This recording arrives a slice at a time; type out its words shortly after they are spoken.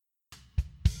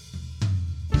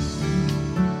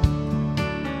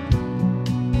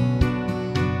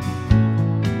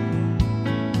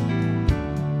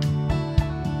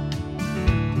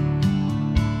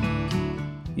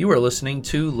You are listening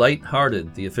to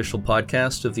Lighthearted, the official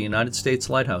podcast of the United States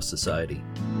Lighthouse Society.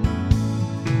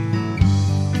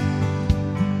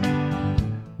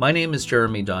 My name is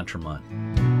Jeremy D'Entremont.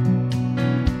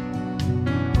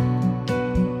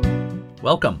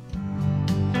 Welcome.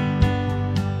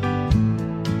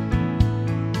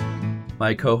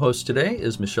 My co-host today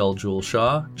is Michelle Jewel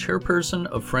Shaw, chairperson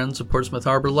of Friends of Portsmouth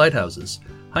Harbor Lighthouses.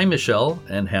 Hi, Michelle,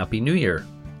 and Happy New Year.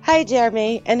 Hi,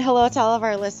 Jeremy, and hello to all of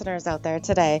our listeners out there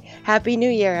today. Happy New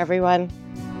Year, everyone.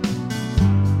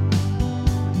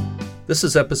 This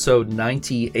is episode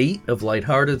 98 of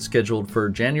Lighthearted, scheduled for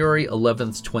January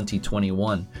 11th,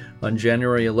 2021. On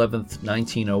January 11th,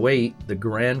 1908, the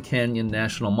Grand Canyon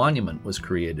National Monument was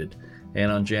created.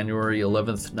 And on January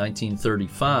 11th,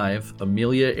 1935,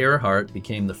 Amelia Earhart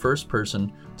became the first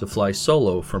person to fly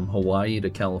solo from Hawaii to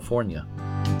California.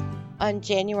 On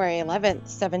January 11th,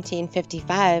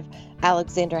 1755,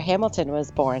 Alexander Hamilton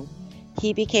was born.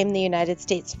 He became the United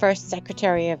States' first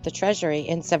Secretary of the Treasury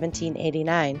in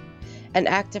 1789. An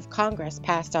act of Congress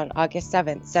passed on August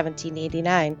 7,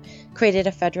 1789, created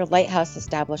a federal lighthouse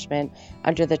establishment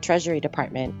under the Treasury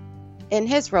Department. In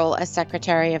his role as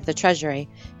Secretary of the Treasury,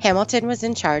 Hamilton was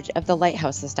in charge of the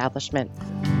lighthouse establishment.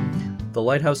 The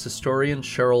lighthouse historian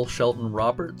Cheryl Shelton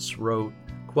Roberts wrote,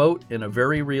 quote, "In a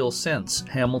very real sense,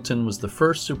 Hamilton was the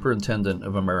first superintendent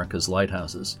of America's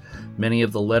lighthouses. Many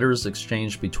of the letters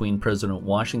exchanged between President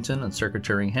Washington and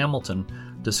Secretary Hamilton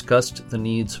discussed the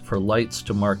needs for lights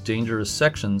to mark dangerous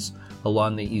sections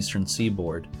along the eastern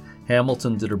seaboard.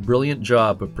 Hamilton did a brilliant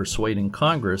job of persuading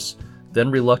Congress,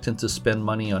 then reluctant to spend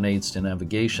money on aids to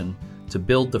navigation, to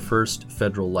build the first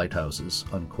federal lighthouses,"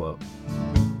 unquote.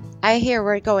 I hear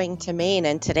we're going to Maine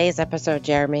in today's episode,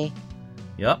 Jeremy.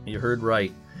 Yep, you heard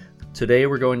right. Today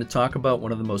we're going to talk about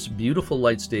one of the most beautiful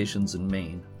light stations in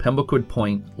Maine, Pemaquid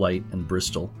Point Light in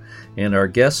Bristol. And our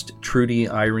guest, Trudy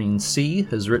Irene C.,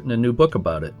 has written a new book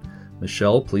about it.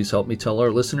 Michelle, please help me tell our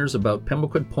listeners about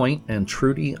Pemaquid Point and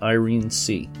Trudy Irene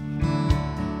C.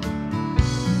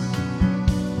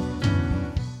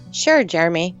 Sure,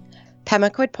 Jeremy.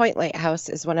 Pemaquid Point Lighthouse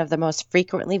is one of the most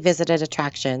frequently visited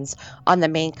attractions on the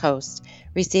Maine coast,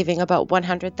 receiving about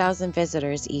 100,000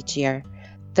 visitors each year.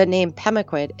 The name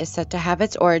Pemaquid is said to have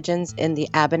its origins in the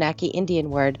Abenaki Indian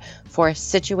word for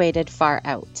situated far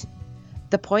out.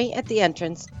 The point at the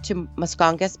entrance to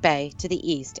Muscongas Bay to the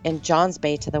east and Johns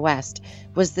Bay to the west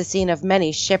was the scene of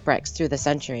many shipwrecks through the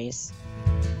centuries.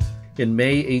 In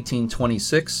May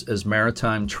 1826, as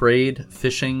maritime trade,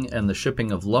 fishing, and the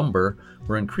shipping of lumber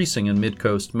were increasing in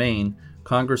mid-coast Maine,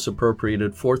 Congress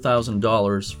appropriated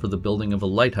 $4,000 for the building of a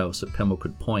lighthouse at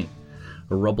Pemaquid Point.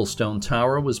 A rubble stone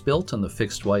tower was built and the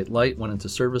fixed white light went into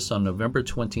service on November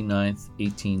 29,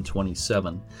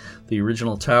 1827. The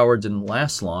original tower didn't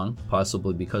last long,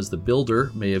 possibly because the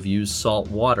builder may have used salt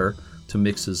water to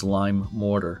mix his lime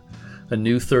mortar. A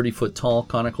new 30-foot tall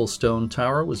conical stone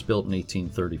tower was built in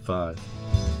 1835.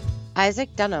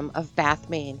 Isaac Dunham of Bath,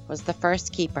 Maine, was the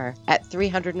first keeper at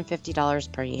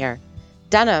 $350 per year.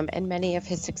 Dunham and many of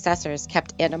his successors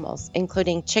kept animals,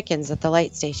 including chickens, at the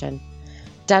light station.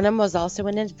 Dunham was also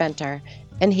an inventor,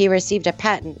 and he received a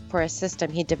patent for a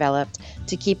system he developed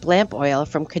to keep lamp oil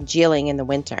from congealing in the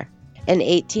winter. In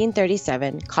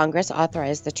 1837, Congress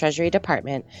authorized the Treasury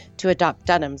Department to adopt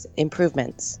Dunham's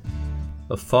improvements.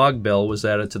 A fog bell was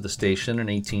added to the station in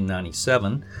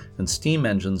 1897, and steam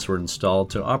engines were installed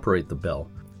to operate the bell.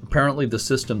 Apparently the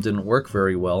system didn't work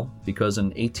very well, because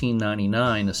in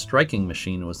 1899 a striking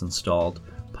machine was installed,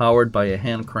 powered by a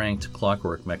hand-cranked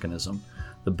clockwork mechanism.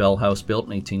 The bell house, built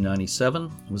in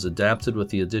 1897, was adapted with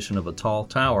the addition of a tall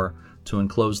tower to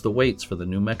enclose the weights for the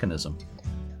new mechanism.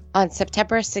 On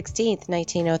September 16,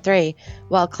 1903,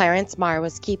 while Clarence Marr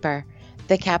was keeper,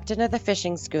 the captain of the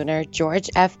fishing schooner,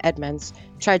 George F. Edmonds,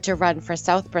 tried to run for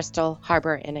South Bristol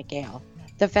Harbor in a gale.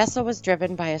 The vessel was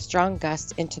driven by a strong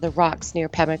gust into the rocks near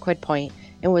Pemaquid Point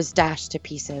and was dashed to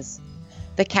pieces.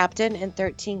 The captain and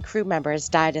 13 crew members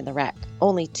died in the wreck.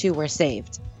 Only 2 were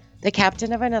saved. The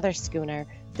captain of another schooner,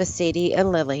 the Sadie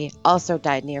and Lily, also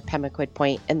died near Pemaquid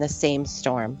Point in the same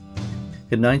storm.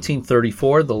 In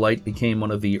 1934, the light became one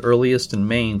of the earliest in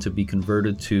Maine to be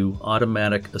converted to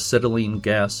automatic acetylene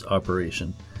gas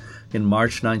operation. In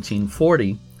March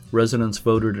 1940, residents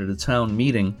voted at a town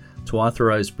meeting to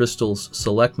authorize Bristol's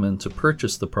selectmen to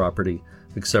purchase the property,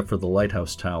 except for the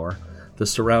lighthouse tower. The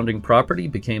surrounding property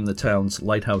became the town's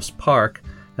Lighthouse Park,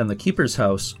 and the keeper's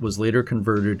house was later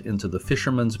converted into the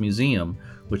Fisherman's Museum,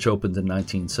 which opened in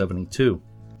 1972.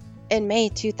 In May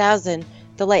 2000,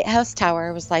 the Lighthouse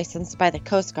Tower was licensed by the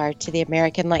Coast Guard to the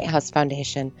American Lighthouse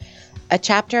Foundation. A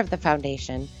chapter of the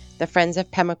foundation, the Friends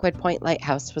of Pemaquid Point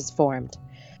Lighthouse, was formed.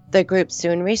 The group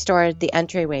soon restored the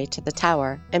entryway to the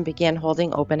tower and began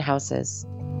holding open houses.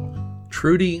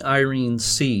 Trudy Irene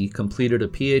C. completed a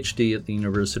PhD at the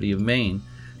University of Maine.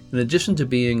 In addition to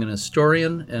being an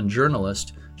historian and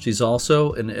journalist, she's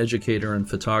also an educator and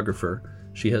photographer.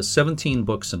 She has 17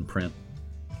 books in print.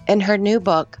 In her new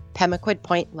book, Pemaquid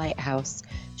Point Lighthouse,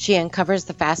 she uncovers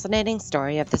the fascinating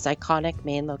story of this iconic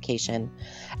Maine location,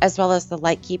 as well as the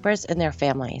lightkeepers and their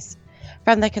families,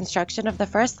 from the construction of the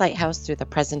first lighthouse through the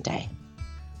present day.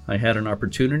 I had an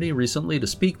opportunity recently to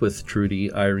speak with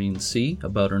Trudy Irene C.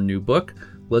 about her new book.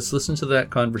 Let's listen to that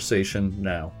conversation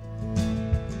now.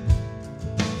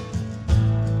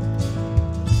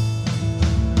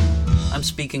 I'm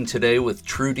speaking today with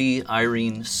Trudy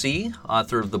Irene C.,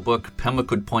 author of the book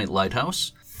Pemaquid Point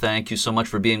Lighthouse. Thank you so much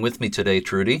for being with me today,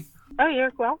 Trudy. Oh,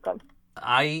 you're welcome.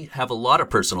 I have a lot of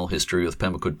personal history with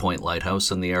Pemaquid Point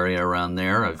Lighthouse and the area around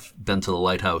there. I've been to the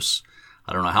lighthouse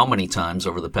I don't know how many times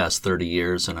over the past 30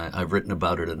 years, and I've written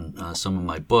about it in some of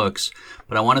my books.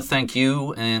 But I want to thank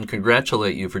you and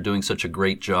congratulate you for doing such a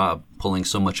great job pulling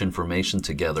so much information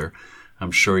together.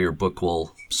 I'm sure your book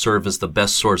will serve as the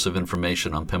best source of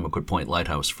information on Pemaquid Point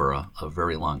Lighthouse for a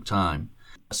very long time.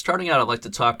 Starting out, I'd like to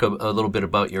talk a little bit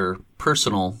about your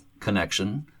personal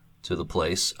connection to the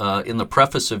place. In the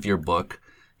preface of your book,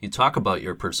 you talk about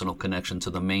your personal connection to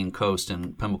the Maine coast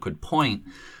and Pemaquid Point,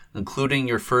 including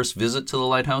your first visit to the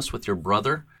lighthouse with your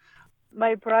brother.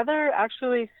 My brother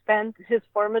actually spent his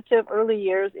formative early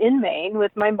years in Maine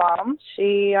with my mom.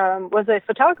 She was a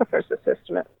photographer's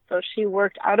assistant, so she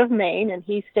worked out of Maine, and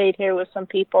he stayed here with some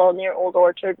people near Old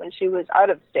Orchard when she was out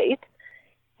of state.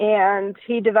 And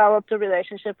he developed a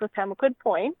relationship with Pemaquid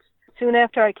Point. Soon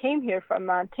after I came here from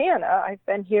Montana, I've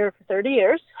been here for 30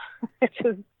 years, which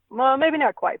is, well, maybe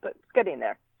not quite, but it's getting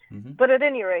there. Mm-hmm. But at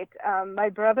any rate, my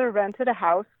brother rented a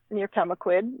house near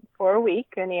Pemaquid for a week,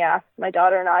 and he asked my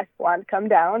daughter and I if we wanted to come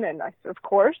down, and I said, of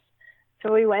course.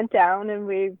 So we went down, and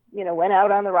we, went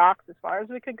out on the rocks as far as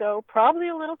we could go, probably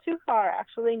a little too far,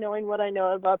 actually, knowing what I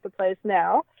know about the place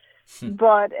now.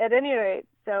 But at any rate,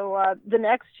 so the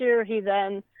next year he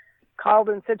then called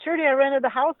and said, Trudy, I rented the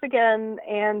house again,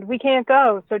 and we can't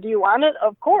go, so do you want it?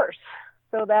 Of course.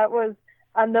 So that was,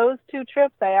 on those two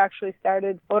trips, I actually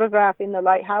started photographing the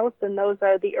lighthouse, and those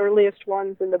are the earliest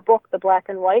ones in the book, the black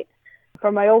and white,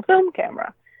 from my old film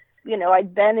camera.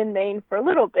 I'd been in Maine for a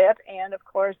little bit, and of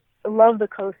course, love the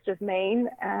coast of Maine,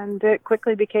 and it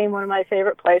quickly became one of my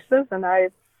favorite places, and I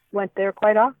went there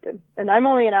quite often. And I'm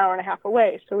only an hour and a half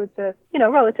away, so it's a,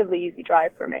 relatively easy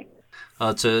drive for me.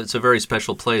 It's a very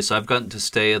special place. I've gotten to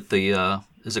stay at the,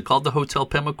 is it called the Hotel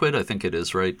Pemaquid? I think it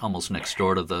is, right? Almost next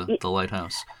door to the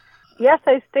lighthouse. Yes,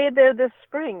 I stayed there this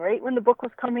spring, right when the book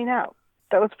was coming out.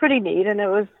 That was pretty neat, and it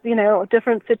was, a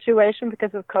different situation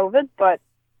because of COVID, but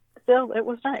still, it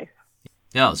was nice.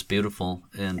 Yeah, it was beautiful,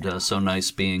 and so nice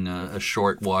being a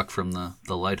short walk from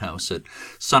the lighthouse at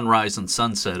sunrise and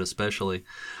sunset especially.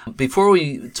 Before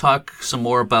we talk some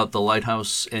more about the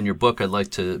lighthouse and your book, I'd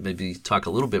like to maybe talk a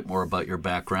little bit more about your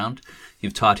background.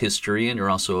 You've taught history, and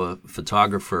you're also a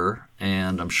photographer,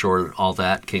 and I'm sure all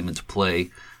that came into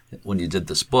play when you did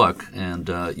this book, and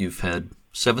you've had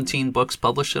 17 books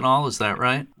published in all, is that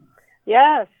right?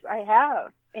 Yes, I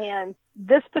have. And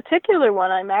this particular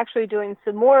one, I'm actually doing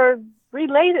some more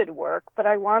related work, but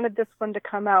I wanted this one to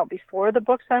come out before the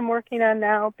books I'm working on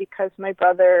now because my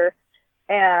brother,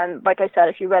 and like I said,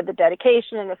 if you read the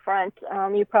dedication in the front,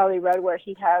 you probably read where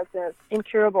he has an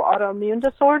incurable autoimmune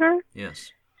disorder.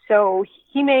 Yes. So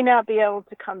he may not be able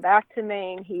to come back to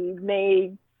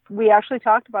Maine. We actually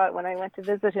talked about it when I went to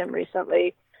visit him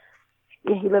recently.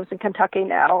 He lives in Kentucky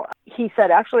now. He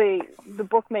said, actually, the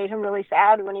book made him really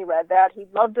sad when he read that. He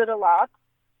loved it a lot,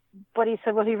 but he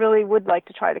said, well, he really would like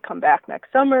to try to come back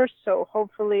next summer, so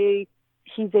hopefully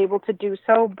he's able to do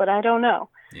so, but I don't know.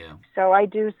 Yeah. So I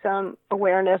do some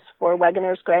awareness for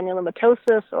Wegener's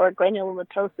granulomatosis or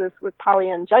granulomatosis with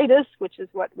polyangiitis, which is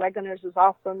what Wegener's is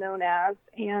also known as,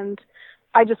 and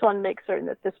I just want to make certain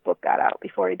that this book got out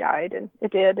before he died, and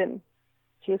it did, and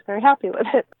he was very happy with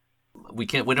it. We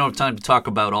don't have time to talk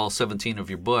about all 17 of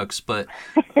your books, but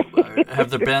have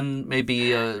there been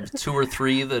maybe 2 or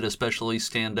 3 that especially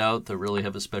stand out, that really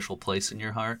have a special place in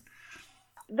your heart?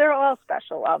 They're all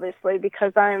special, obviously,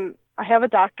 because I have a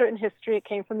doctorate in history. It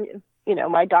came from,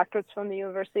 my doctorate's from the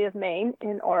University of Maine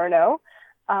in Orono.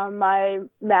 My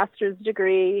master's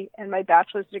degree and my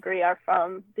bachelor's degree are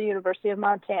from the University of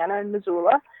Montana in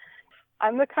Missoula.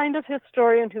 I'm the kind of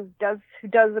historian who does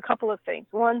a couple of things.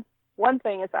 One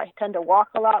thing is I tend to walk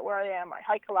a lot where I am. I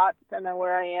hike a lot depending on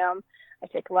where I am. I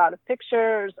take a lot of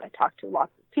pictures. I talk to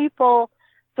lots of people.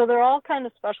 So they're all kind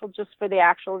of special just for the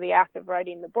act of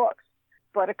writing the books.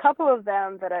 But a couple of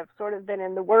them that have sort of been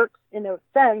in the works in a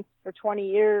sense for 20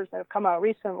 years that have come out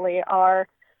recently are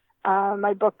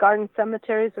my book Garden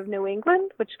Cemeteries of New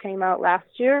England, which came out last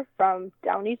year from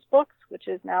Downey's Books, which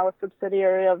is now a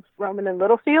subsidiary of Rowman and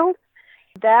Littlefield.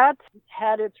 That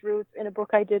had its roots in a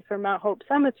book I did for Mount Hope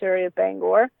Cemetery of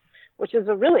Bangor, which is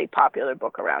a really popular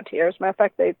book around here. As a matter of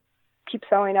fact, they keep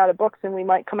selling out of books, and we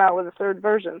might come out with a third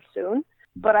version soon.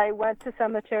 But I went to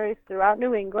cemeteries throughout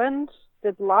New England,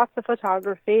 did lots of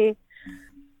photography,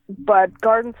 but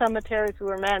garden cemeteries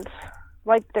were meant,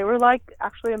 they were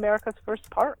actually America's first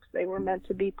parks. They were meant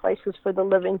to be places for the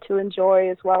living to enjoy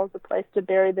as well as a place to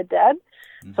bury the dead.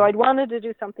 Mm-hmm. So I'd wanted to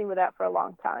do something with that for a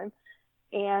long time.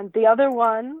 And the other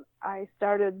one, I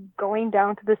started going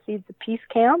down to the Seeds of Peace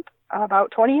camp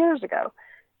about 20 years ago.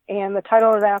 And the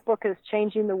title of that book is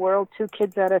Changing the World 2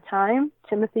 Kids at a Time,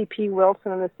 Timothy P.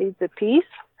 Wilson and the Seeds of Peace.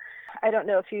 I don't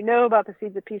know if you know about the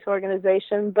Seeds of Peace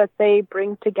organization, but they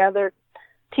bring together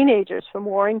teenagers from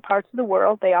warring parts of the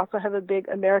world. They also have a big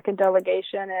American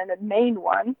delegation and a Maine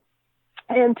one.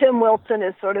 And Tim Wilson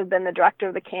has sort of been the director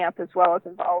of the camp as well as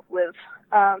involved with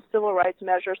civil rights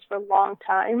measures for a long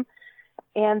time.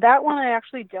 And that one, I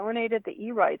actually donated the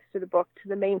e-rights to the book to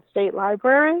the Maine State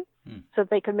Library so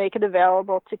they could make it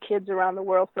available to kids around the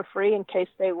world for free in case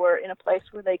they were in a place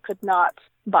where they could not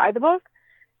buy the book.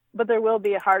 But there will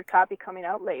be a hard copy coming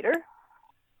out later.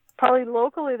 Probably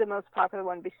locally the most popular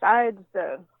one besides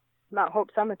the Mount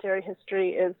Hope Cemetery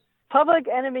history is Public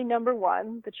Enemy Number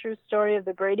 1, The True Story of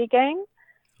the Brady Gang.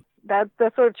 That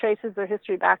sort of traces their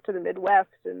history back to the Midwest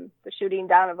and the shooting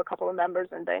down of a couple of members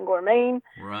in Bangor, Maine.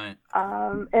 Right.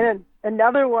 And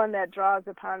another one that draws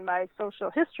upon my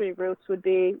social history roots would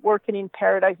be Working in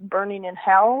Paradise, Burning in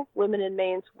Hell, Women in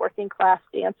Maine's Working Class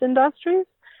Dance Industries.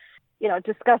 It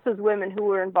discusses women who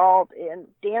were involved in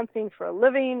dancing for a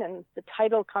living, and the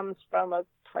title comes from a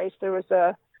place. There was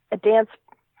a dance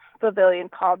pavilion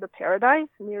called the Paradise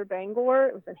near Bangor.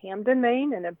 It was in Hamden,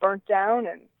 Maine, and it burnt down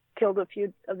and killed a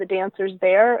few of the dancers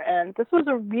there. And this was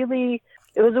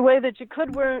it was a way that you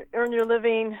could earn your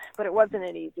living, but it wasn't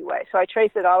an easy way. So I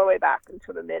trace it all the way back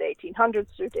into the mid-1800s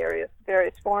through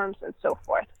various forms and so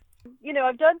forth.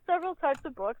 I've done several types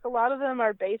of books. A lot of them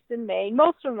are based in Maine.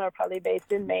 Most of them are probably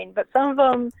based in Maine, but some of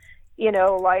them,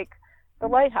 like the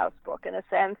Lighthouse book, in a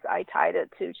sense, I tied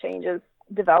it to changes,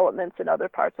 developments in other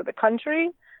parts of the country,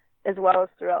 as well as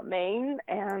throughout Maine,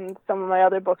 and some of my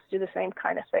other books do the same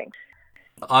kind of thing.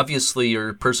 Obviously,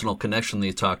 your personal connection that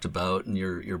you talked about and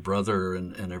your brother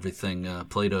and everything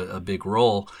played a big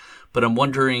role. But I'm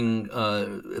wondering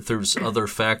if there's other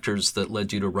factors that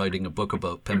led you to writing a book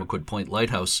about Pemaquid Point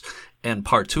Lighthouse. And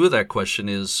part 2 of that question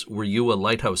is, were you a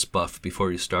lighthouse buff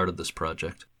before you started this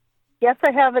project? Yes,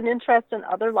 I have an interest in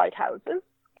other lighthouses.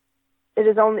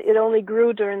 It only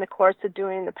grew during the course of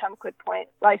doing the Pemaquid Point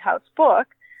Lighthouse book.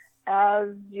 As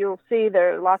you'll see,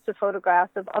 there are lots of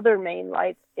photographs of other Maine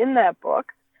lights in that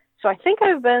book. So I think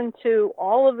I've been to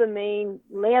all of the Maine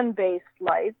land-based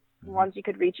lights, ones you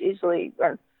could reach easily,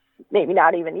 or maybe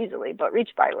not even easily, but reach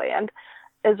by land,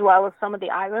 as well as some of the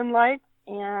island lights.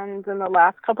 And in the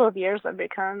last couple of years, I've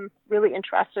become really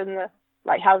interested in the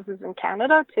lighthouses in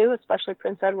Canada, too, especially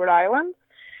Prince Edward Island.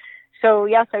 So,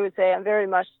 yes, I would say I'm very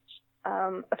much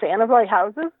a fan of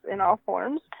lighthouses in all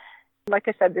forms. Like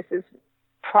I said, this is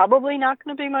probably not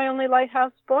going to be my only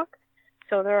lighthouse book.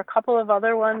 So there are a couple of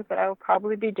other ones that I will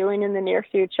probably be doing in the near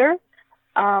future.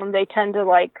 They tend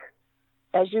to,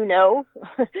 as you know,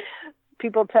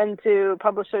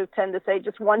 publishers tend to say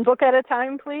just one book at a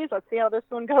time, please. Let's see how this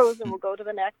one goes, and we'll go to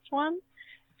the next one.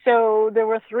 So there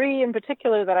were 3 in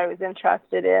particular that I was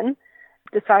interested in.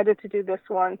 Decided to do this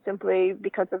one simply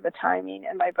because of the timing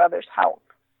and my brother's health.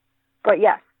 But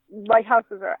yes,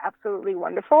 lighthouses are absolutely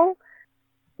wonderful.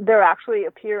 They actually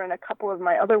appear in a couple of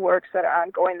my other works that are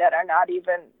ongoing that are not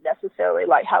even necessarily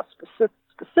lighthouse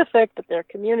specific, but they're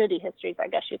community histories, I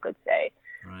guess you could say.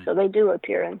 Right. So they do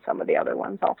appear in some of the other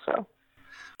ones also.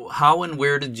 How and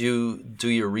where did you do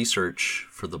your research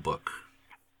for the book?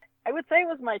 I would say it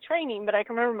was my training, but I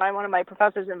can remember one of my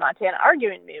professors in Montana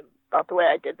arguing me about the way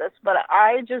I did this. But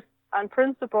I just, on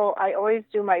principle, I always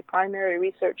do my primary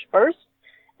research first.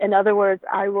 In other words,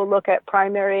 I will look at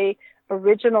primary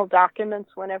original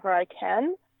documents whenever I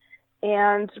can.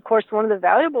 And of course, one of the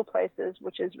valuable places,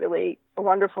 which is really a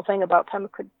wonderful thing about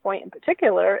Pemaquid Point in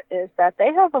particular, is that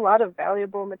they have a lot of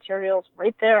valuable materials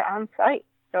right there on site.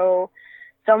 So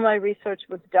some of my research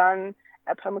was done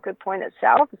at Pemaquid Point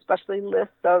itself, especially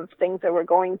lists of things that were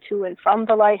going to and from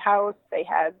the lighthouse. They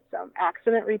had some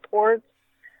accident reports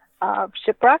of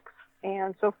shipwrecks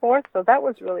and so forth. So that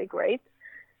was really great.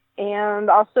 And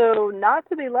also not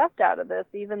to be left out of this,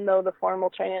 even though the formal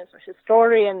training as a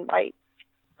historian might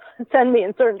send me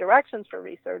in certain directions for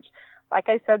research. Like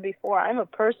I said before, I'm a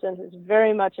person who's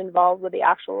very much involved with the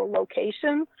actual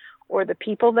location or the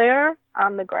people there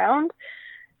on the ground.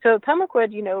 So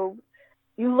Pemaquid,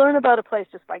 you learn about a place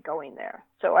just by going there.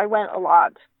 So I went a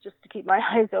lot just to keep my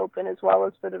eyes open as well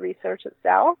as for the research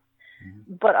itself.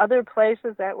 Mm-hmm. But other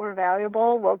places that were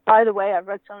valuable, well, by the way, I've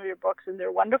read some of your books and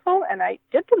they're wonderful, and I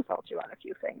did consult you on a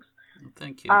few things.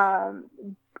 Thank you.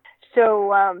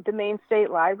 So the Maine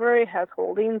State Library has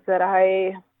holdings that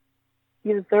I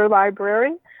use their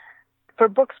library for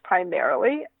books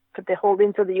primarily. For the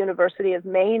holdings of the University of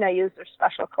Maine, I use their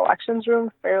special collections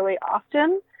room fairly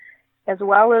often, as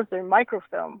well as their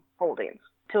microfilm holdings.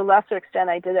 To a lesser extent,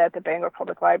 I did that at the Bangor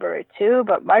Public Library too,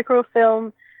 but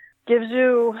microfilm gives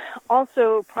you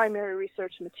also primary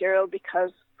research material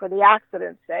because for the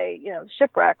accidents, say,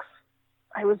 shipwrecks,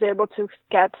 I was able to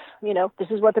get, this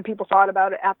is what the people thought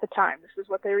about it at the time. This is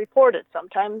what they reported,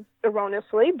 sometimes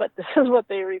erroneously, but this is what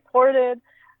they reported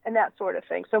and that sort of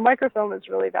thing. So microfilm is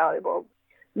really valuable,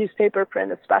 newspaper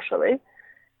print especially.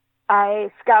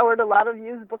 I scoured a lot of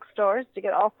used bookstores to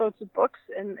get all sorts of books,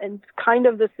 and kind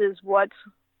of this is what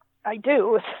I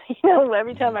do.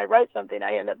 Every time I write something,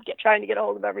 I end up trying to get a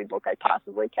hold of every book I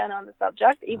possibly can on the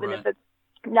subject, even if it's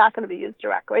not going to be used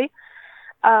directly.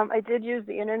 I did use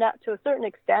the internet to a certain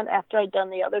extent after I'd done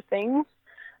the other things.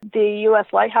 The U.S.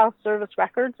 Lighthouse Service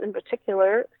records in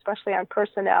particular, especially on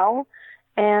personnel,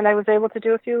 and I was able to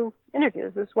do a few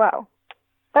interviews as well.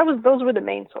 Those were the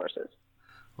main sources.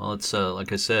 Well, it's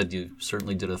like I said, you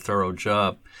certainly did a thorough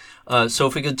job. So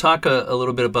if we could talk a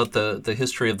little bit about the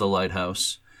history of the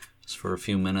lighthouse just for a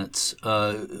few minutes.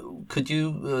 Could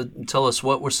you tell us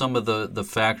what were some of the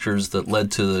factors that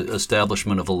led to the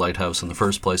establishment of a lighthouse in the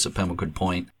first place at Pemaquid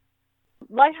Point?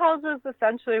 Lighthouses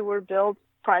essentially were built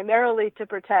primarily to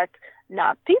protect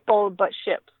not people, but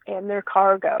ships and their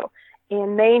cargo.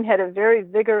 And Maine had a very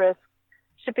vigorous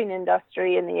shipping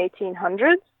industry in the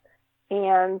 1800s,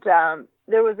 and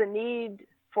there was a need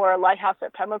for a lighthouse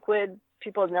at Pemaquid.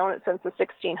 People have known it since the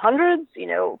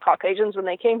 1600s. Caucasians, when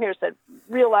they came here,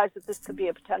 realized that this could be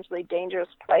a potentially dangerous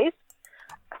place,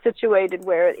 situated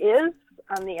where it is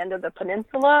on the end of the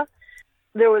peninsula.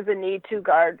 There was a need to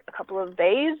guard a couple of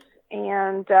bays,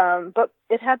 and but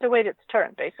it had to wait its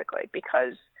turn, basically,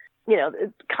 because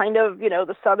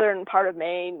the southern part of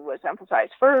Maine was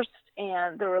emphasized first,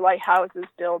 and there were lighthouses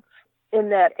built in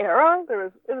that era.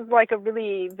 It was like a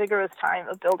really vigorous time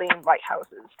of building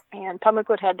lighthouses, and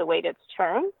Pemaquid had to wait its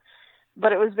turn.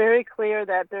 But it was very clear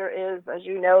that there is, as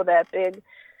you know, that big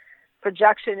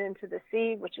projection into the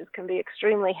sea, which can be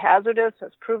extremely hazardous,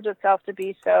 has proved itself to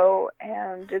be so,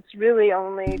 and it's really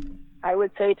only, I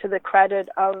would say, to the credit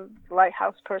of the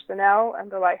lighthouse personnel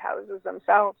and the lighthouses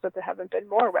themselves that there haven't been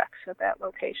more wrecks at that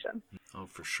location. Oh,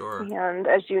 for sure. And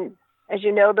as you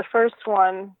know, the first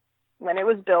one, when it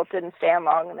was built, didn't stand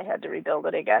long, and they had to rebuild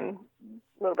it again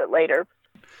a little bit later.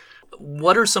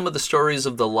 What are some of the stories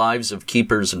of the lives of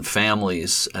keepers and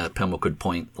families at Pemaquid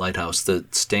Point Lighthouse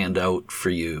that stand out for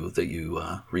you, that you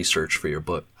research for your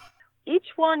book? Each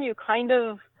one,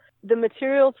 the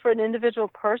materials for an individual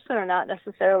person are not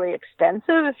necessarily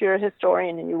extensive if you're a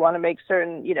historian and you want to make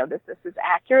certain, that this is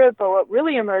accurate. But what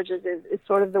really emerges is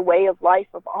sort of the way of life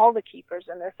of all the keepers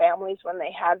and their families when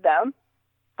they had them.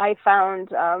 I found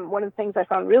one of the things I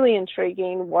found really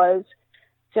intriguing was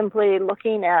simply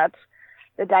looking at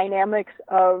the dynamics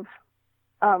of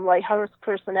lighthouse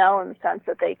personnel in the sense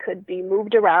that they could be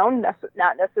moved around,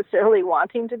 not necessarily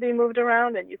wanting to be moved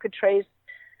around, and you could trace,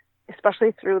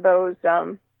 especially through those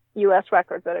U.S.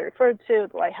 records that I referred to,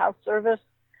 the Lighthouse Service,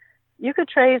 you could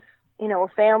trace, a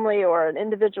family or an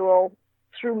individual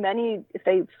through many. If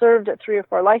they served at 3 or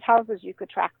 4 lighthouses, you could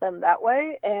track them that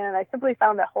way. And I simply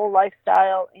found that whole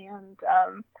lifestyle.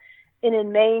 And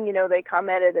in Maine, they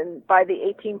commented, and by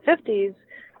the 1850s,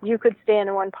 you could stand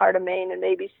in one part of Maine and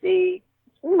maybe see,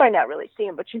 you might not really see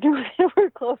them, but you knew they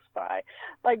were close by.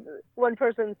 Like one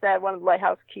person said, one of the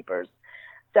lighthouse keepers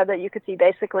said that you could see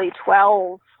basically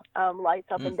 12 lights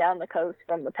up and down the coast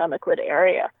from the Pemaquid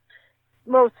area.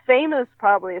 Most famous,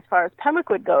 probably as far as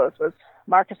Pemaquid goes, was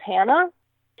Marcus Hanna.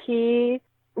 He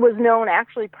was known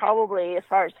actually probably as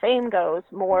far as fame goes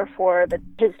more for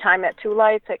his time at Two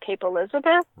Lights at Cape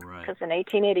Elizabeth, because in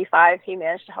 1885 he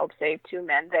managed to help save 2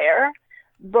 men there.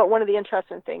 But one of the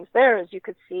interesting things there is you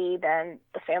could see then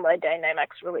the family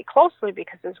dynamics really closely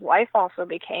because his wife also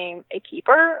became a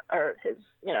keeper, or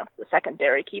the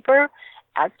secondary keeper,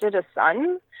 as did his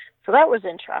son. So that was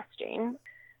interesting.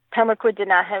 Pemaquid did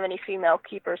not have any female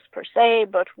keepers per se,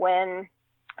 but when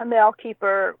a male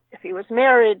keeper, if he was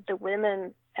married, the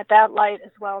women at that light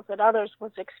as well as at others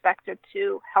was expected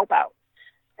to help out.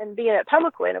 And being at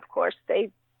Pemaquid, of course,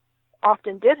 they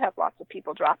often did have lots of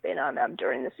people drop in on them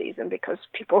during the season because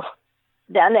people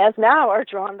then as now are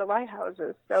drawn to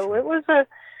lighthouses. So it was a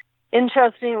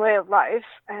interesting way of life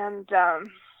and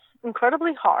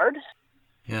incredibly hard.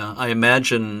 Yeah, I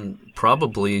imagine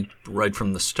probably right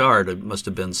from the start it must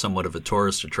have been somewhat of a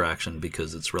tourist attraction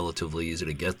because it's relatively easy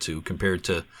to get to compared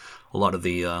to a lot of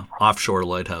the offshore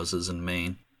lighthouses in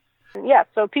Maine. Yeah,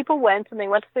 so people went and they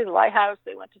went to see the lighthouse.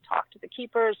 They went to talk to the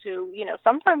keepers who,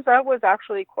 sometimes that was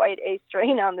actually quite a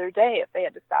strain on their day if they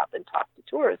had to stop and talk to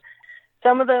tourists.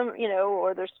 Some of them,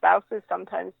 or their spouses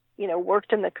sometimes,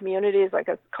 worked in the communities. Like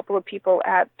a couple of people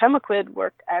at Pemaquid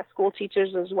worked as school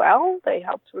teachers as well. They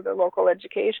helped with the local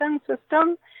education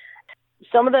system.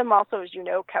 Some of them also, as you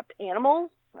know, kept animals.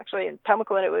 Actually, in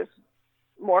Pemaquid, it was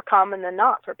more common than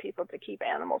not for people to keep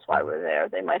animals while we were there.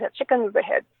 They might have chickens, they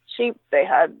had sheep, they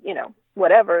had,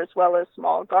 whatever, as well as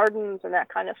small gardens and that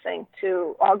kind of thing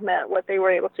to augment what they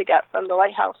were able to get from the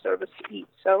lighthouse service to eat.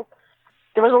 So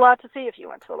there was a lot to see if you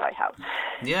went to a lighthouse.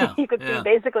 Yeah. You could see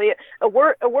basically a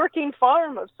working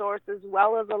farm of sorts as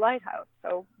well as a lighthouse.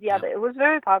 So, it was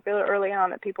very popular early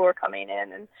on that people were coming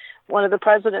in. And one of the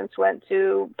presidents went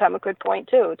to Pemaquid Point,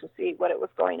 too, to see what it was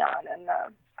going on. And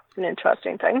it's an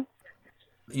interesting thing.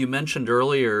 You mentioned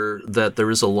earlier that there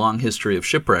is a long history of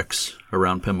shipwrecks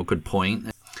around Pemaquid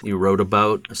Point. You wrote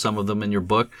about some of them in your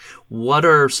book. What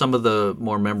are some of the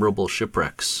more memorable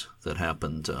shipwrecks that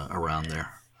happened around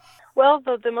there? Well,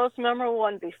 the most memorable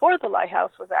one before the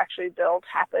lighthouse was actually built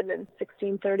happened in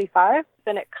 1635,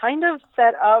 and it kind of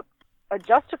set up a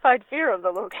justified fear of the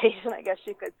location, I guess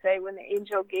you could say, when the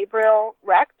Angel Gabriel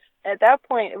wrecked. At that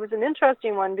point, it was an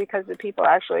interesting one because the people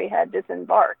actually had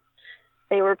disembarked.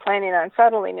 They were planning on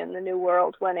settling in the New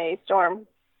World when a storm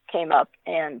came up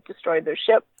and destroyed their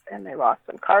ship, and they lost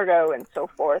some cargo and so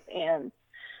forth, and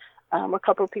a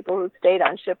couple of people who stayed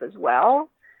on ship as well.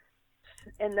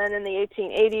 And then in the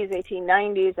 1880s,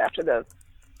 1890s, after the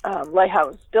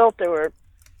lighthouse was built, there were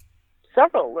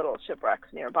several little shipwrecks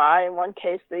nearby. In one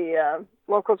case, the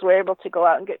locals were able to go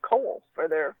out and get coal for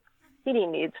their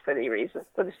heating needs for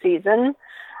the season.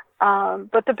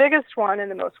 But the biggest one and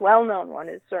the most well-known one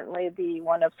is certainly the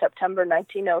one of September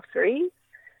 1903.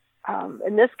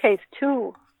 In this case,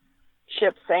 2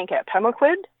 ships sank at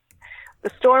Pemaquid.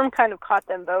 The storm kind of caught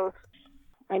them both.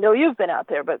 I know you've been out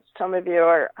there, but some of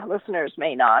your listeners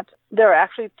may not. There are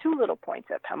actually 2 little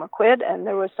points at Pemaquid, and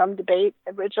there was some debate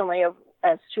originally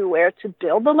as to where to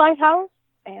build the lighthouse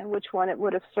and which one it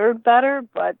would have served better,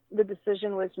 but the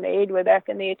decision was made way back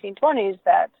in the 1820s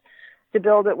that to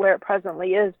build it where it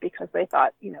presently is because they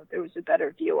thought, there was a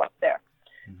better view up there.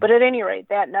 Mm-hmm. But at any rate,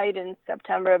 that night in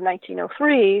September of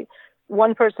 1903,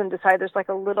 one person decided there's like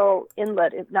a little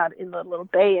inlet, not inlet, a little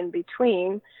bay in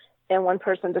between, and one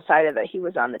person decided that he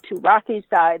was on the too rocky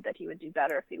side, that he would do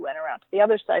better if he went around to the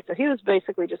other side. So he was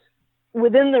basically just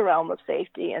within the realm of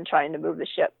safety and trying to move the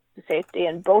ship to safety,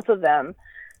 and both of them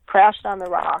crashed on the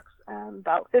rocks.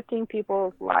 About 15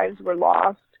 people's lives were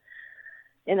lost.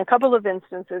 In a couple of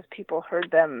instances, people heard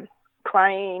them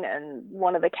crying, and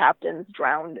one of the captains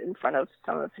drowned in front of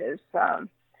some of his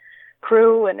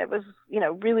crew, and it was,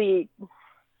 really...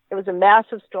 It was a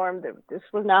massive storm. This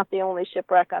was not the only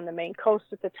shipwreck on the Maine coast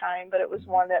at the time, but it was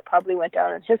one that probably went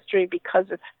down in history because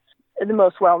of the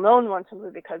most well-known one,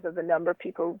 simply because of the number of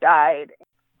people who died.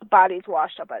 Bodies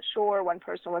washed up at shore. One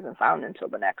person wasn't found until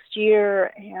the next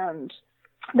year, and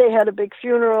they had a big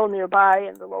funeral nearby,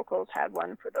 and the locals had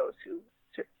one for those who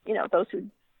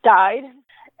died.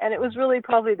 And it was really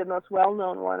probably the most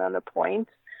well-known one on the point.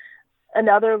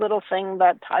 Another little thing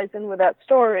that ties in with that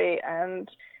story, and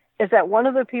is that one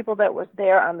of the people that was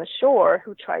there on the shore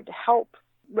who tried to help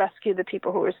rescue the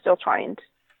people who were still trying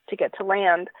to get to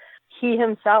land, he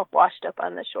himself washed up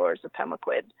on the shores of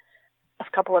Pemaquid a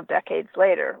couple of decades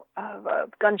later of a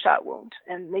gunshot wound.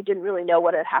 And they didn't really know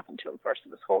what had happened to him first.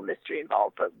 There was whole mystery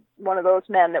involved. But one of those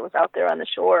men that was out there on the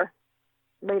shore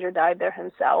later died there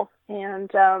himself.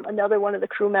 And another one of the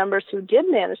crew members who did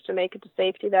manage to make it to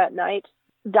safety that night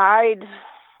died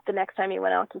the next time he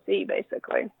went out to sea,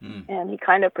 basically. And he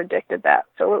kind of predicted that.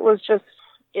 So it was just,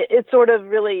 it sort of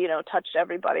really, touched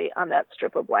everybody on that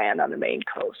strip of land on the Maine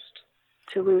coast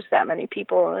to lose that many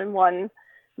people in one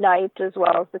night, as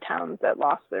well as the towns that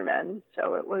lost their men.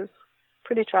 So it was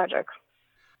pretty tragic.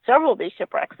 Several of these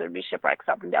shipwrecks, there'd be shipwrecks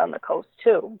up and down the coast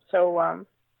too. So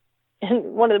and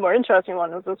one of the more interesting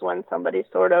ones was when somebody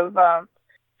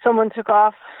someone took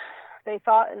off, they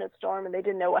thought, in a storm, and they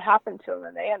didn't know what happened to them,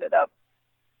 and they ended up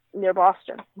near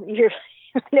Boston,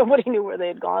 Nobody knew where they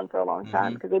had gone for a long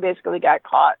time because they basically got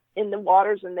caught in the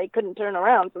waters and they couldn't turn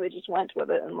around, so they just went with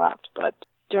it and left. But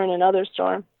during another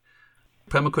storm.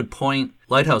 Pemaquid Point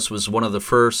Lighthouse was one of the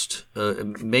first,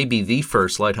 maybe the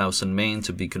first lighthouse in Maine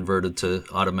to be converted to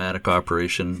automatic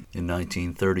operation in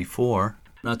 1934.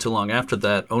 Not too long after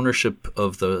that, ownership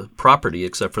of the property,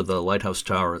 except for the lighthouse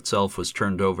tower itself, was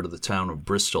turned over to the town of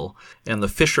Bristol. And the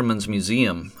Fisherman's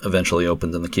Museum eventually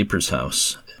opened in the Keeper's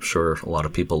House. I'm sure a lot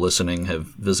of people listening have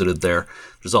visited there.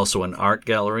 There's also an art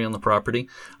gallery on the property.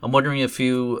 I'm wondering if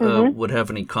you would have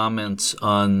any comments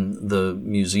on the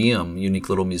museum, unique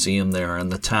little museum there,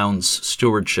 and the town's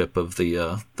stewardship of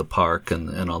the park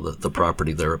and all the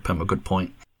property there at Pemaquid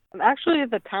Point. Actually,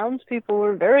 the townspeople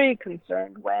were very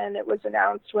concerned when it was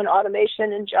announced, when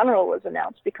automation in general was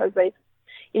announced, because they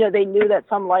knew that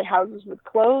some lighthouses would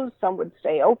close, some would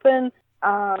stay open,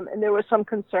 and there was some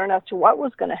concern as to what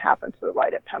was going to happen to the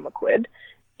light at Pemaquid.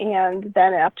 And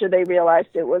then after they realized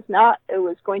it was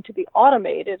going to be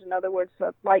automated, in other words,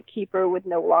 the lightkeeper would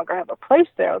no longer have a place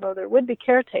there, although there would be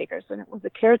caretakers, and it was a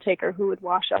caretaker who would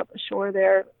wash up ashore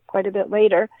there quite a bit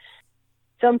later.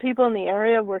 Some people in the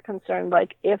area were concerned,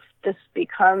 like, if this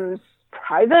becomes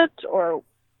private or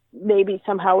maybe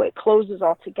somehow it closes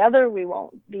altogether, we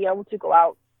won't be able to go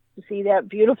out to see that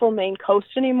beautiful Maine coast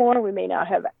anymore. We may not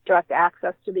have direct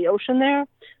access to the ocean there.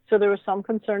 So there was some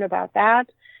concern about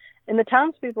that. And the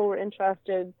townspeople were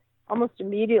interested almost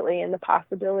immediately in the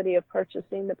possibility of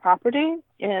purchasing the property,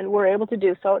 and were able to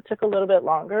do so. It took a little bit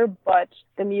longer, but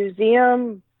the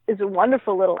museum is a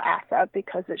wonderful little asset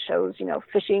because it shows,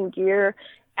 fishing gear.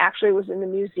 Actually was in the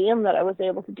museum that I was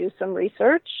able to do some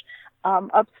research.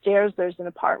 Upstairs, there's an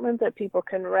apartment that people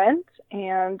can rent,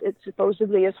 and it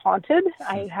supposedly is haunted.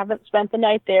 I haven't spent the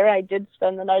night there. I did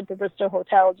spend the night at the Bristol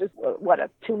Hotel, just, a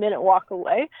 2-minute walk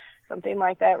away, something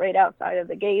like that, right outside of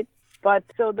the gate. But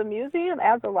so the museum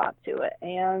adds a lot to it.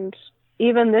 And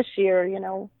even this year,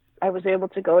 I was able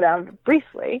to go down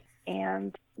briefly,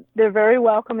 and they're very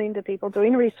welcoming to people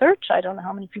doing research. I don't know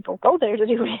how many people go there to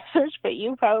do research, but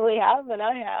you probably have, and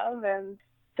I have. And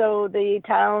so the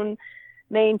town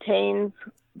maintains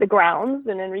the grounds,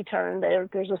 and in return,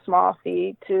 there's a small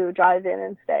fee to drive in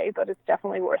and stay, but it's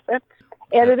definitely worth it.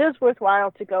 And it is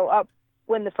worthwhile to go up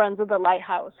when the Friends of the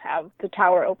Lighthouse have the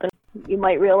tower open. You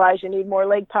might realize you need more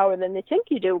leg power than you think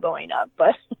you do going up,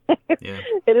 but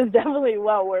it is definitely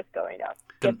well worth going up.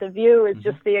 Get the view is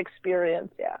just the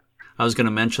experience, yeah. I was going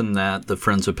to mention that the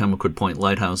Friends of Pemaquid Point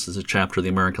Lighthouse is a chapter of the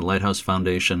American Lighthouse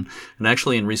Foundation. And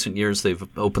actually, in recent years, they've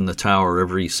opened the tower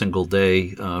every single day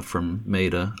from May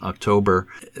to October,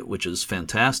 which is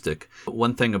fantastic.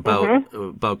 One thing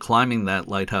about climbing that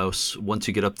lighthouse, once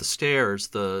you get up the stairs,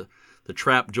 the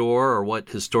trap door, or what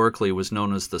historically was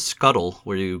known as the scuttle,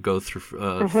 where you go through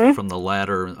from the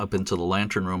ladder up into the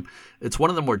lantern room, it's one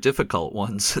of the more difficult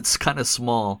ones. It's kind of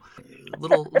small,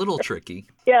 little tricky.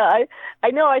 Yeah, I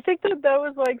know. I think that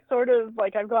was sort of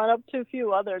I've gone up to a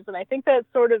few others, and I think that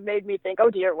sort of made me think, oh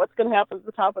dear, what's going to happen at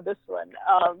the top of this one?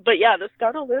 But yeah, the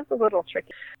scuttle is a little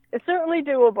tricky. It's certainly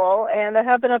doable, and I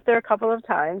have been up there a couple of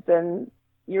times, and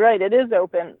you're right, it is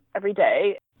open every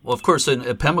day. Well, of course, at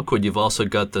Pemaquid, you've also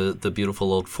got the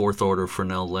beautiful old fourth order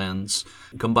Fresnel lens.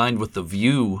 Combined with the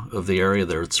view of the area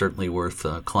there, it's certainly worth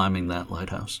climbing that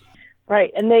lighthouse.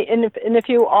 Right, and if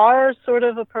you are sort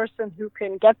of a person who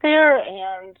can get there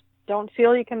and don't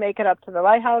feel you can make it up to the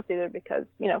lighthouse, either because,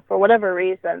 for whatever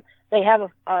reason, they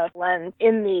have a lens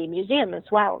in the museum as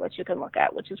well that you can look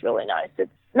at, which is really nice.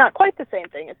 It's not quite the same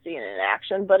thing as seeing it in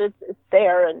action, but it's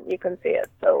there and you can see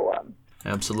it. So.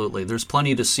 Absolutely. There's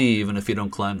plenty to see even if you don't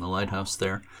climb the lighthouse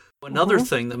there. Another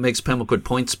thing that makes Pemaquid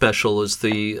Point special is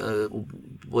the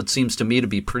what seems to me to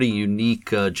be pretty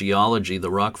unique geology, the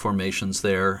rock formations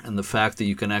there, and the fact that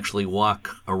you can actually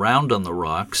walk around on the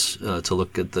rocks to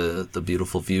look at the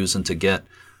beautiful views and to get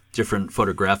different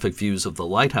photographic views of the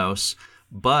lighthouse.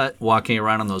 But walking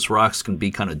around on those rocks can be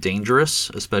kind of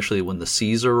dangerous, especially when the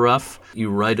seas are rough.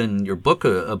 You write in your book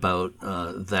about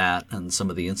that and some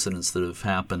of the incidents that have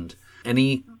happened.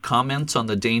 Any comments on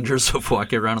the dangers of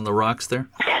walking around on the rocks there?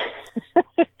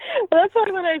 Well, that's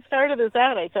why when I started this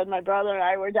out, I said my brother and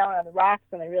I were down on the rocks,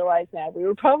 and I realized now we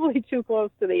were probably too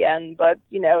close to the end, but,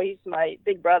 he's my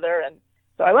big brother, and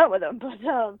so I went with him. But,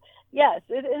 yes,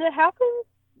 it happens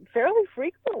fairly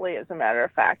frequently, as a matter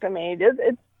of fact. I mean,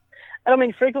 it's I don't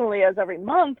mean frequently as every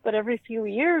month, but every few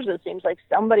years it seems like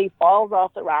somebody falls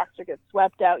off the rocks or gets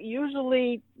swept out,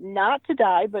 usually not to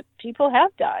die, but people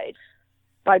have died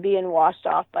by being washed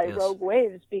off by rogue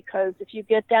waves, because if you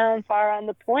get down far on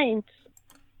the point,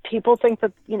 people think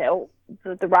that,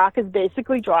 the rock is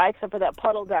basically dry except for that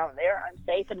puddle down there. I'm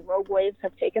safe, and rogue waves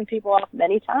have taken people off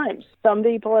many times. Some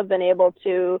people have been able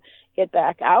to get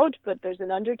back out, but there's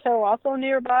an undertow also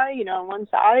nearby, on one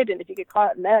side, and if you get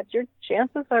caught in that, your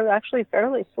chances are actually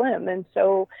fairly slim. And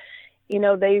so,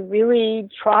 they really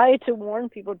try to warn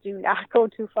people, do not go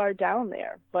too far down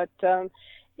there. But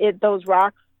those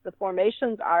rocks, the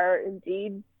formations are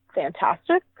indeed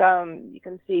fantastic. You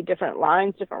can see different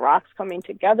lines, different rocks coming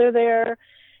together there.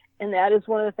 And that is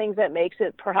one of the things that makes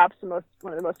it perhaps one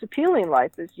of the most appealing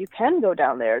lights, is you can go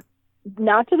down there.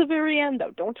 Not to the very end, though.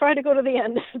 Don't try to go to the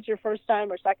end if it's your first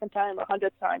time or second time or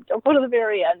 100th time. Don't go to the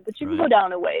very end, but you can go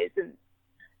down a ways and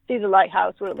see the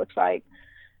lighthouse, what it looks like,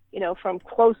 from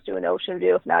close to an ocean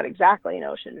view, if not exactly an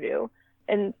ocean view,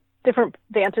 and different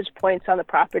vantage points on the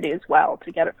property as well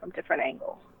to get it from different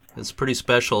angles. It's pretty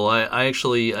special. I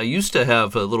used to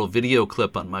have a little video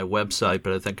clip on my website,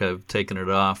 but I think I've taken it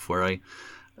off, where I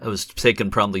was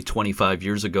taken probably 25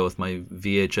 years ago with my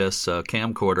VHS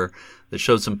camcorder that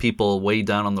showed some people way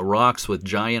down on the rocks with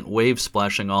giant waves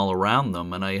splashing all around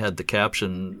them. And I had the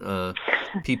caption,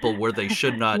 people where they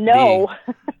should not be.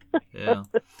 Yeah.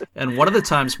 And one of the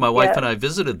times my wife and I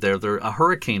visited there, a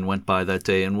hurricane went by that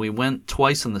day, and we went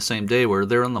twice in the same day. We were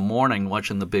there in the morning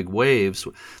watching the big waves.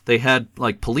 They had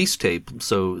like police tape,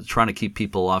 so trying to keep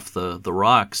people off the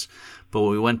rocks. But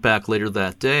we went back later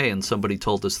that day, and somebody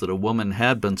told us that a woman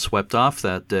had been swept off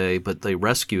that day, but they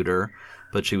rescued her.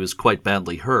 But she was quite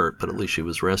badly hurt, but at least she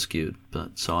was rescued.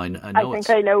 But so I know. I think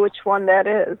I know which one that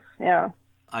is. Yeah.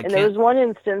 There was one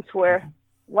instance where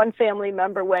one family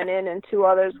member went in and two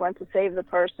others went to save the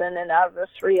person, and out of the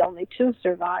three, only two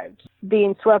survived.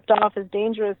 Being swept off is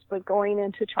dangerous, but going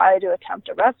in to try to attempt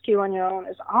a rescue on your own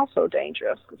is also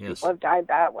dangerous, because people have died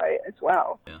that way as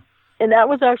well. Yeah. And that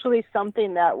was actually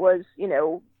something that was,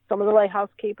 some of the lighthouse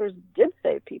keepers did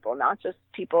save people, not just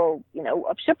people,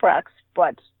 of shipwrecks,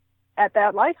 but at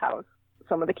that lighthouse,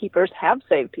 some of the keepers have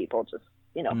saved people just,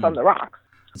 from the rocks.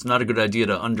 It's not a good idea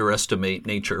to underestimate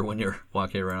nature when you're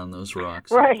walking around those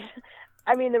rocks. Right.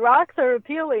 I mean, the rocks are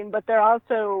appealing, but they're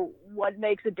also what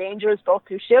makes it dangerous both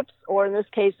to ships, or in this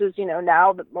case,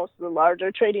 now that most of the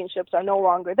larger trading ships are no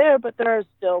longer there, but there are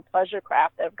still pleasure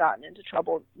craft that have gotten into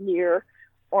trouble near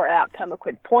or at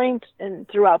Pemaquid Point and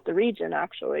throughout the region,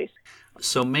 actually.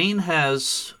 So Maine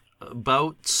has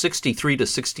about 63 to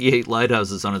 68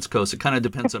 lighthouses on its coast. It kind of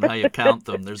depends on how you count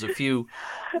them. There's a few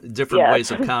different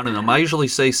ways of counting them. I usually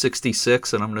say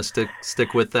 66, and I'm going to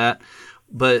stick with that.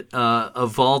 But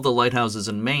of all the lighthouses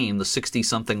in Maine, the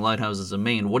 60-something lighthouses in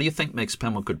Maine, what do you think makes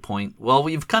Pemaquid Point? Well,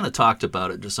 we've kind of talked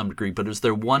about it to some degree, but is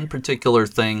there one particular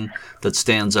thing that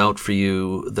stands out for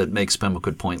you that makes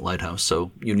Pemaquid Point Lighthouse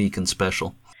so unique and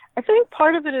special? I think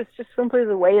part of it is just simply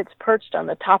the way it's perched on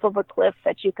the top of a cliff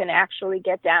that you can actually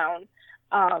get down.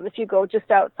 If you go just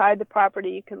outside the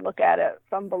property, you can look at it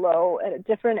from below at a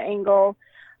different angle.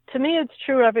 To me, it's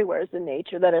true everywhere in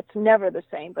nature that it's never the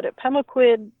same. But at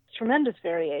Pemaquid, tremendous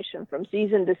variation from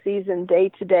season to season, day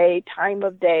to day, time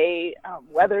of day,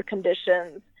 weather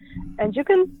conditions. And you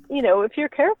can, if you're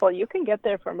careful, you can get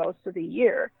there for most of the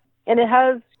year. And it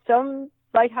has some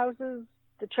lighthouses.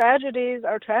 The tragedies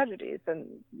are tragedies, and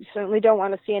you certainly don't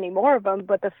want to see any more of them,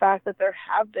 but the fact that there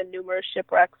have been numerous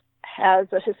shipwrecks has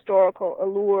a historical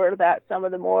allure that some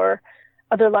of the more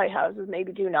other lighthouses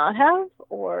maybe do not have,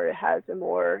 or it has a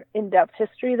more in-depth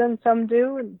history than some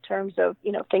do in terms of,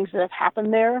 things that have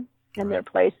happened there and their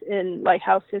place in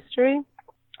lighthouse history.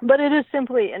 But it is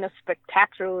simply in a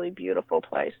spectacularly beautiful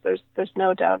place. There's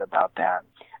no doubt about that.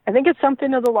 I think it's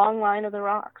something of the long line of the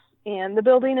rocks. And the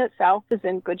building itself is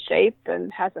in good shape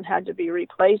and hasn't had to be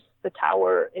replaced. The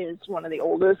tower is one of the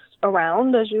oldest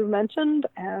around, as you mentioned,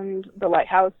 and the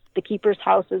lighthouse, the keeper's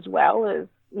house as well, is,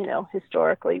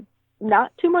 historically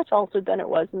not too much altered than it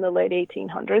was in the late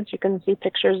 1800s. You can see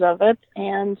pictures of it.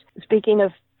 And speaking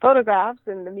of photographs,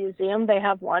 in the museum, they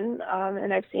have one,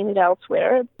 and I've seen it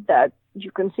elsewhere, that you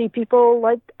can see people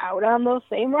out on those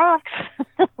same rocks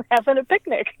having a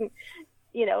picnic.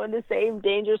 In the same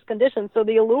dangerous conditions. So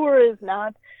the allure is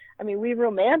not, we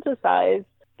romanticize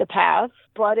the past,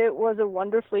 but it was a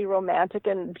wonderfully romantic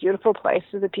and beautiful place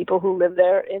for the people who lived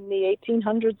there in the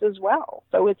 1800s as well.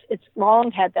 So it's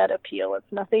long had that appeal.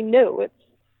 It's nothing new. It's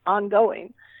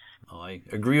ongoing. Oh, I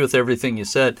agree with everything you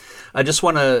said. I just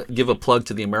want to give a plug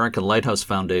to the American Lighthouse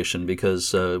Foundation,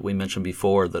 because we mentioned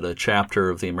before that a chapter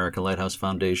of the American Lighthouse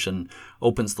Foundation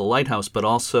opens the lighthouse, but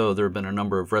also there have been a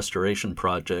number of restoration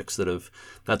projects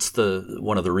that's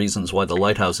one of the reasons why the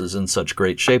lighthouse is in such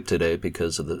great shape today,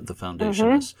 because of the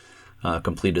foundation has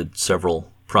completed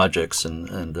several projects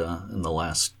in the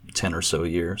last 10 or so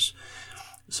years.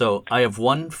 So I have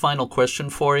one final question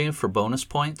for you for bonus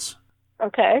points.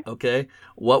 Okay. Okay.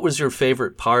 What was your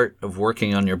favorite part of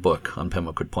working on your book on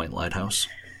Pemaquid Point Lighthouse?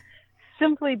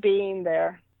 Simply being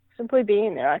there. Simply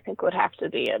being there, I think, would have to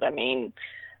be it. I mean,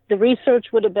 the research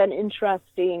would have been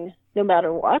interesting no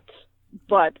matter what,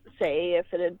 but say if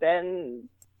it had been,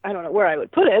 I don't know where I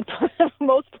would put it, but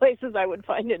most places I would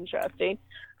find interesting.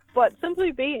 But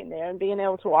simply being there and being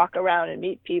able to walk around and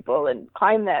meet people and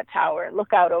climb that tower and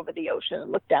look out over the ocean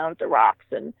and look down at the rocks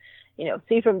and,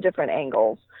 see from different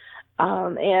angles.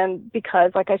 And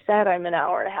because, like I said, I'm an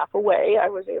hour and a half away, I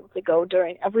was able to go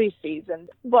during every season.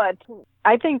 But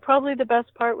I think probably the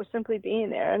best part was simply being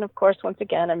there. And of course, once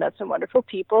again, I met some wonderful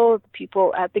people, the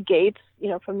people at the gates,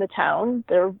 from the town.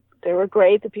 They were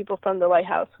great. The people from the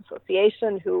Lighthouse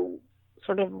Association who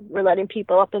sort of were letting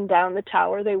people up and down the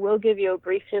tower. They will give you a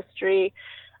brief history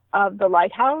of the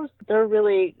lighthouse. They're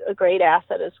really a great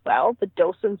asset as well. The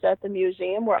docents at the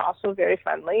museum were also very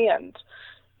friendly and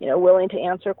willing to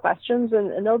answer questions,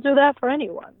 and they'll do that for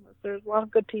anyone. There's a lot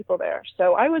of good people there.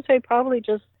 So I would say probably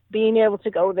just being able to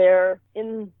go there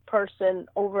in person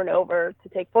over and over to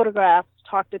take photographs,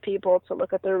 talk to people, to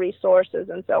look at their resources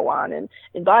and so on. And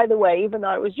by the way, even though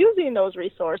I was using those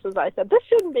resources, I said, this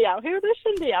shouldn't be out here, this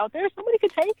shouldn't be out there. Somebody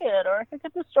could take it or it could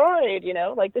get destroyed,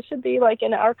 this should be like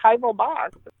in an archival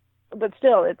box. But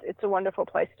still, it's a wonderful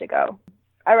place to go.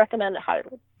 I recommend it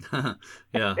highly.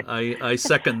 Yeah, I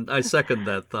second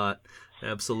that thought.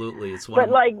 Absolutely, it's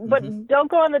one. But don't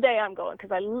go on the day I'm going because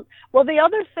the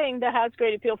other thing that has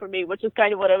great appeal for me, which is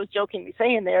kind of what I was jokingly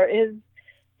saying there, is,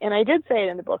 and I did say it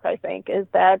in the book, I think, is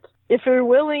that if you're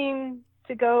willing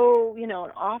to go, in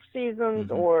off seasons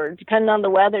or depending on the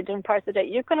weather, different parts of the day,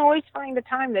 you can always find a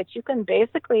time that you can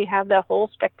basically have that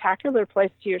whole spectacular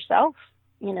place to yourself.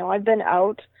 I've been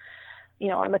out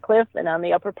on the cliff and on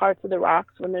the upper parts of the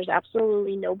rocks when there's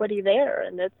absolutely nobody there.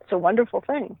 And it's a wonderful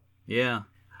thing. Yeah.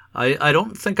 I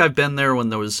don't think I've been there when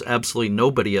there was absolutely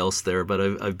nobody else there, but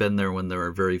I've been there when there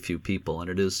are very few people. And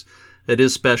it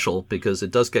is special because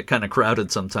it does get kind of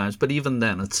crowded sometimes. But even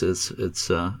then, it's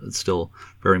still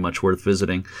very much worth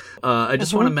visiting. I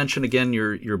just want to mention again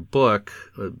your book,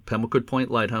 Pemaquid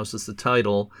Point Lighthouse is the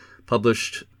title,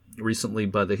 published recently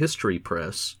by the History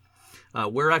Press.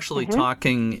 We're actually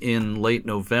talking in late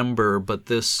November, but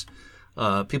this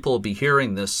people will be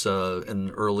hearing this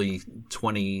in early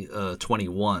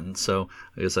 2021. So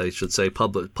I guess I should say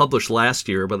published last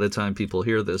year by the time people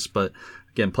hear this. But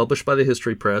again, published by the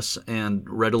History Press and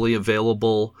readily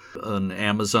available on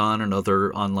Amazon and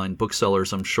other online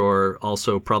booksellers, I'm sure.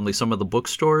 Also probably some of the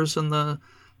bookstores in the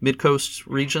Mid-Coast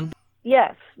region.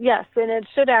 Yes, and it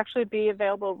should actually be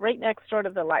available right next door to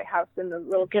the lighthouse in the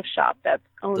little gift shop that's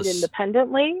owned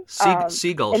independently.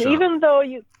 Seagull and shop. Even though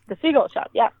the Seagull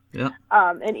shop, yeah.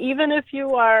 And even if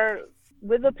you are,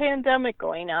 with the pandemic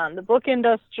going on, the book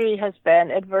industry has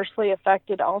been adversely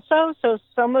affected also. So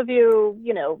some of you,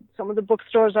 some of the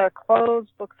bookstores are closed.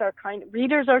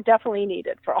 Readers are definitely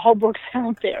needed for all books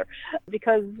out there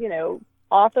because,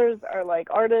 authors are like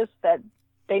artists that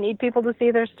they need people to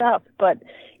see their stuff. But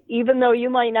even though you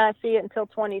might not see it until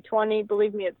 2020,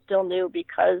 believe me, it's still new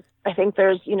because I think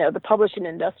there's, the publishing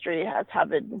industry has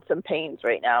having some pains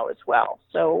right now as well.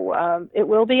 So it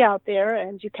will be out there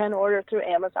and you can order through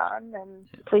Amazon and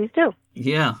please do.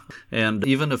 Yeah. And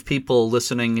even if people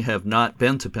listening have not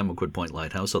been to Pemaquid Point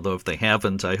Lighthouse, although if they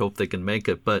haven't, I hope they can make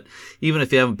it. But even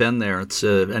if you haven't been there, it's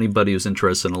anybody who's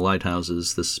interested in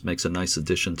lighthouses, this makes a nice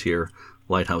addition to your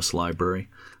lighthouse library.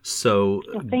 So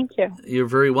thank you. You're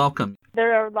very welcome.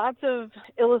 There are lots of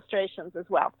illustrations as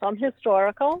well. Some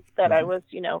historical that I was,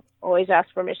 always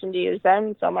asked permission to use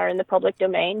them. Some are in the public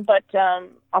domain, but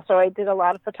also I did a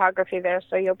lot of photography there,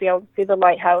 so you'll be able to see the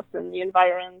lighthouse and the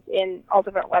environs in all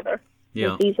different weather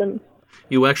and seasons.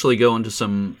 You actually go into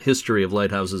some history of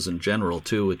lighthouses in general,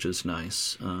 too, which is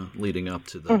nice, leading up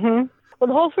to the... Well,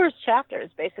 the whole first chapter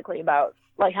is basically about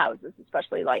lighthouses,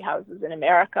 especially lighthouses in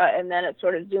America, and then it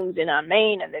sort of zooms in on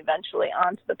Maine and eventually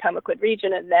onto the Pemaquid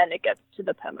region, and then it gets to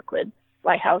the Pemaquid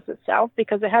lighthouse itself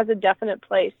because it has a definite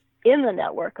place in the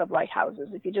network of lighthouses.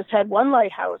 If you just had one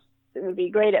lighthouse, it would be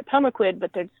great at Pemaquid,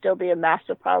 but there'd still be a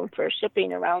massive problem for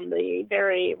shipping around the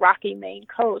very rocky Maine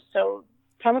coast. So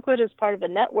Pemaquid is part of a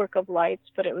network of lights,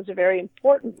 but it was a very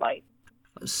important light.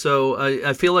 So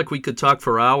I feel like we could talk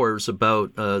for hours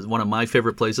about one of my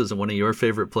favorite places and one of your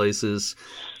favorite places,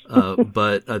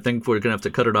 but I think we're going to have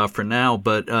to cut it off for now.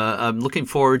 But I'm looking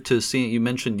forward to seeing, you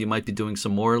mentioned you might be doing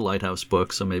some more lighthouse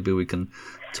books, so maybe we can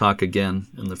talk again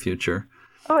in the future.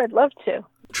 Oh, I'd love to.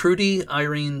 Trudy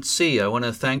Irene C., I want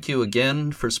to thank you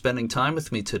again for spending time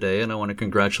with me today, and I want to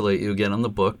congratulate you again on the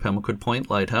book, Pemaquid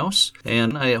Point Lighthouse,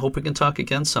 and I hope we can talk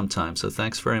again sometime, so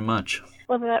thanks very much.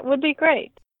 Well, that would be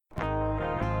great.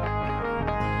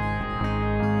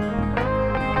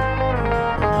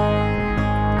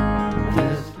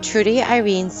 Trudy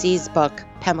Irene C.'s book,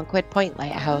 Pemaquid Point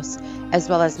Lighthouse, as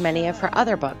well as many of her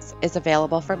other books, is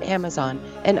available from Amazon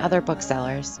and other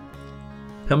booksellers.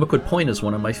 Pemaquid Point is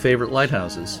one of my favorite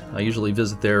lighthouses. I usually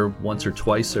visit there once or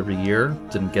twice every year.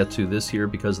 Didn't get to this year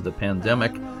because of the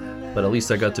pandemic, but at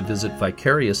least I got to visit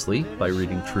vicariously by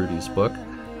reading Trudy's book.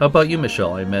 How about you,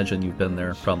 Michelle? I imagine you've been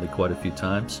there probably quite a few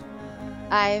times.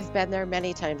 I've been there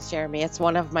many times, Jeremy. It's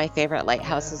one of my favorite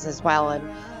lighthouses as well,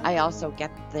 and I also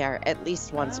get there at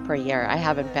least once per year. I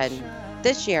haven't been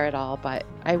this year at all, but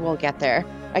I will get there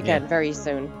again very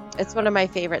soon. It's one of my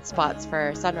favorite spots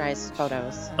for sunrise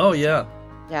photos. Oh, yeah.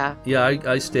 Yeah. Yeah,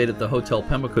 I stayed at the Hotel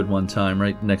Pemaquid one time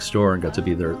right next door and got to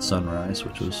be there at sunrise,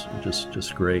 which was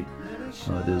just great.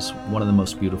 It is one of the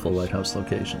most beautiful lighthouse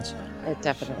locations. It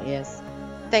definitely is.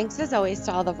 Thanks as always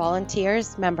to all the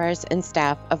volunteers, members, and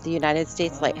staff of the United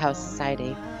States Lighthouse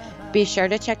Society. Be sure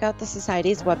to check out the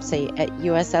Society's website at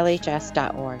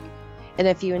uslhs.org. And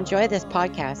if you enjoy this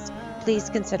podcast, please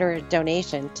consider a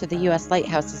donation to the U.S.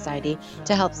 Lighthouse Society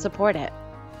to help support it.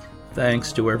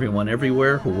 Thanks to everyone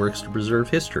everywhere who works to preserve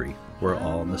history. We're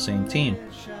all on the same team.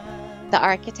 The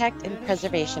architect and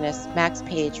preservationist Max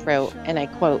Page wrote, and I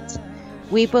quote,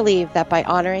 "We believe that by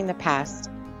honoring the past,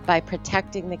 by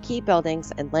protecting the key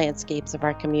buildings and landscapes of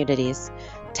our communities,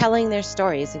 telling their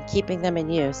stories and keeping them in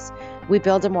use, we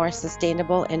build a more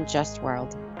sustainable and just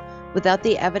world. Without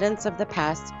the evidence of the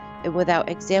past and without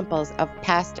examples of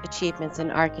past achievements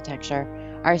in architecture,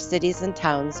 our cities and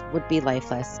towns would be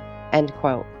lifeless." End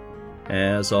quote.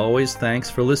 As always, thanks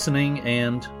for listening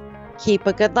and keep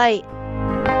a good light.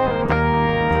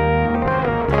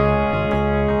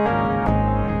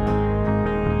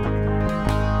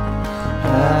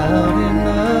 Out in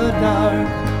the dark,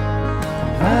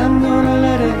 I'm gonna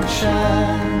let it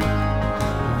shine.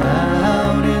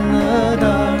 Out in the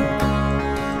dark,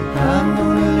 I'm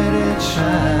gonna let it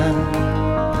shine.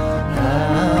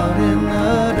 Out in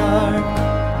the dark,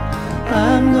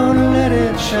 I'm gonna let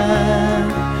it shine.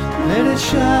 Let it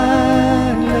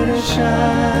shine, let it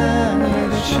shine, let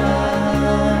it shine.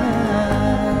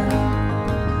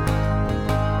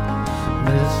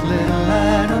 This little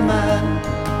light of mine,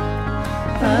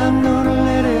 I'm